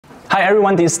Hi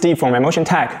everyone, this is Steve from Emotion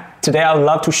Tech. Today I would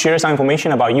love to share some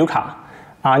information about YUKA.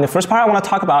 And the first part I want to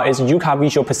talk about is YUKA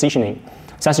Visual Positioning.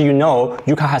 So as you know,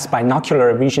 YUKA has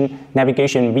binocular vision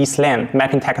navigation VSLAM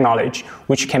mapping technology,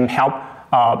 which can help,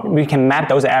 we can map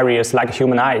those areas like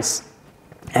human eyes.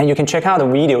 And you can check out the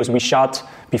videos we shot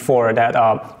before that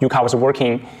YUKA was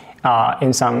working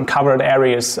in some covered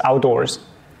areas outdoors.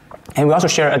 And we also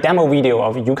share a demo video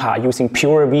of YUKA using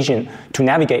pure vision to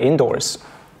navigate indoors.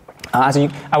 I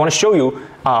want to show you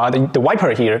the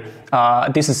wiper here.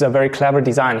 This is a very clever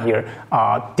design here.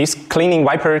 This cleaning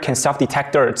wiper can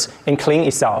self-detect dirt and clean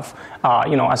itself. I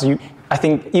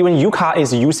think even YUKA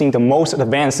is using the most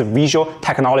advanced visual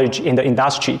technology in the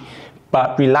industry,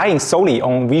 but relying solely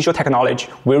on visual technology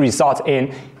will result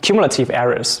in cumulative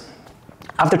errors.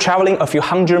 After traveling a few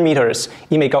hundred meters,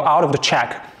 it may go out of the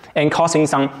track and causing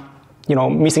some,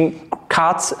 missing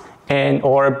cuts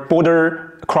or border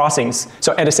crossings.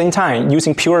 So at the same time,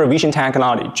 using pure vision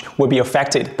technology will be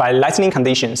affected by lightning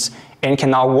conditions and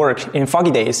cannot work in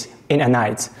foggy days and at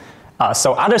night.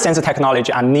 So other sensor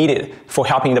technology are needed for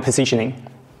helping the positioning.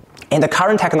 And the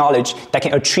current technology that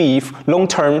can achieve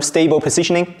long-term stable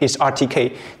positioning is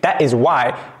RTK. That is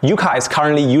why YUKA is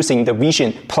currently using the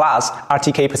Vision plus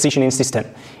RTK positioning system.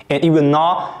 And it will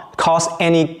not cause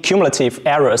any cumulative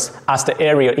errors as the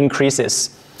area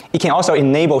increases. It can also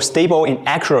enable stable and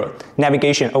accurate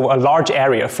navigation over a large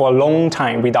area for a long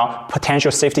time without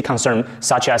potential safety concerns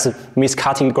such as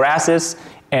miscutting grasses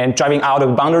and driving out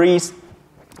of boundaries.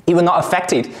 It will not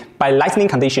affected by lightning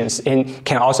conditions and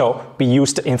can also be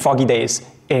used in foggy days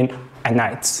and at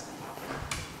nights.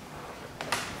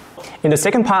 In the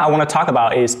second part I want to talk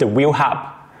about is the wheel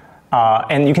hub.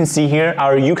 And you can see here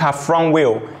our YUKA front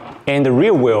wheel and the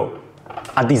rear wheel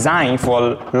are designed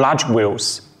for large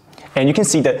wheels. And you can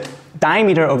see the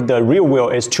diameter of the rear wheel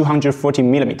is 240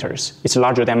 millimeters. It's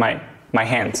larger than my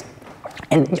hand.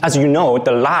 And as you know,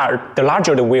 the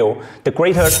larger the wheel, the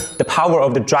greater the power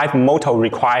of the drive motor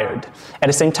required. At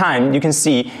the same time, you can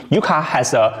see YUKA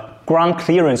has a ground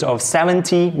clearance of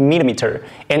 70 millimeters,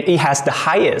 and it has the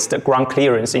highest ground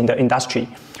clearance in the industry,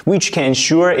 which can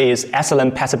ensure its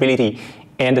excellent passability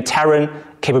and the terrain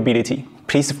capability.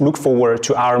 Please look forward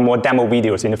to our more demo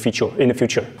videos in the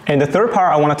future. And the third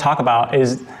part I want to talk about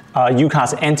is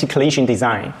YUKA's anti-collision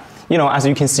design. As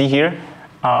you can see here,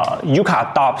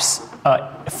 YUKA adopts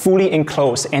a fully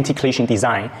enclosed anti-collision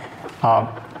design.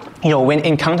 When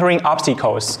encountering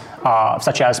obstacles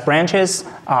such as branches,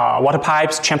 water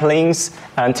pipes, trampolines,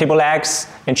 and table legs,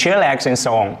 and chair legs, and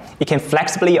so on, it can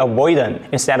flexibly avoid them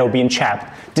instead of being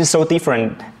trapped. This is so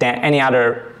different than any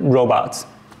other robots.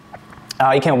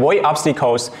 It can avoid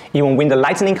obstacles even when the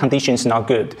lightning condition is not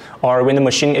good or when the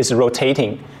machine is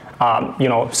rotating.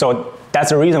 So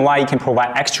that's the reason why it can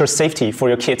provide extra safety for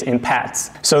your kids and pets.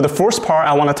 So the first part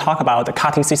I want to talk about the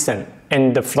cutting system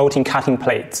and the floating cutting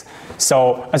plates.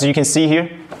 So as you can see here,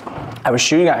 I will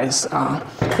show you guys.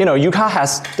 YUKA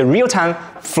has the real-time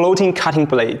floating cutting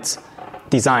blades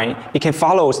design. It can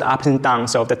follow the ups and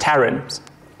downs of the terrains.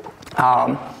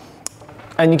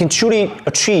 And you can truly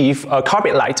achieve a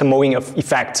carpet-like mowing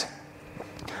effect.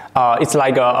 It's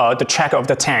like the track of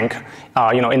the tank.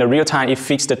 In the real time, it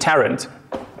fixes the terrain.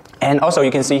 And also,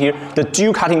 you can see here the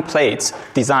dual cutting plates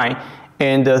design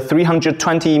and the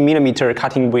 320 millimeter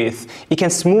cutting width. It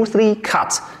can smoothly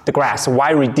cut the grass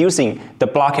while reducing the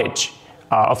blockage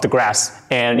of the grass,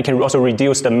 and it can also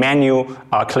reduce the manual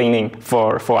cleaning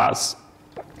for us.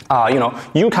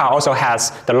 YUKA also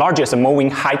has the largest mowing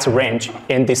height range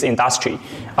in this industry.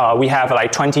 We have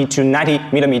like 20 to 90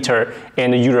 millimeter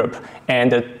in Europe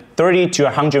and 30 to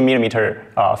 100 millimeter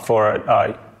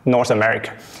for North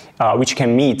America, which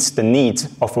can meet the needs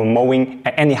of mowing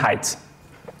at any height.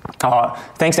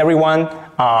 Thanks everyone.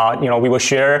 We will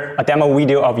share a demo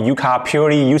video of YUKA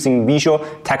purely using visual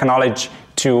technology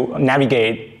to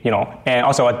navigate, and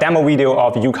also a demo video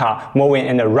of YUKA mowing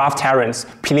in the rough terrains.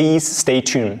 Please stay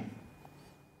tuned.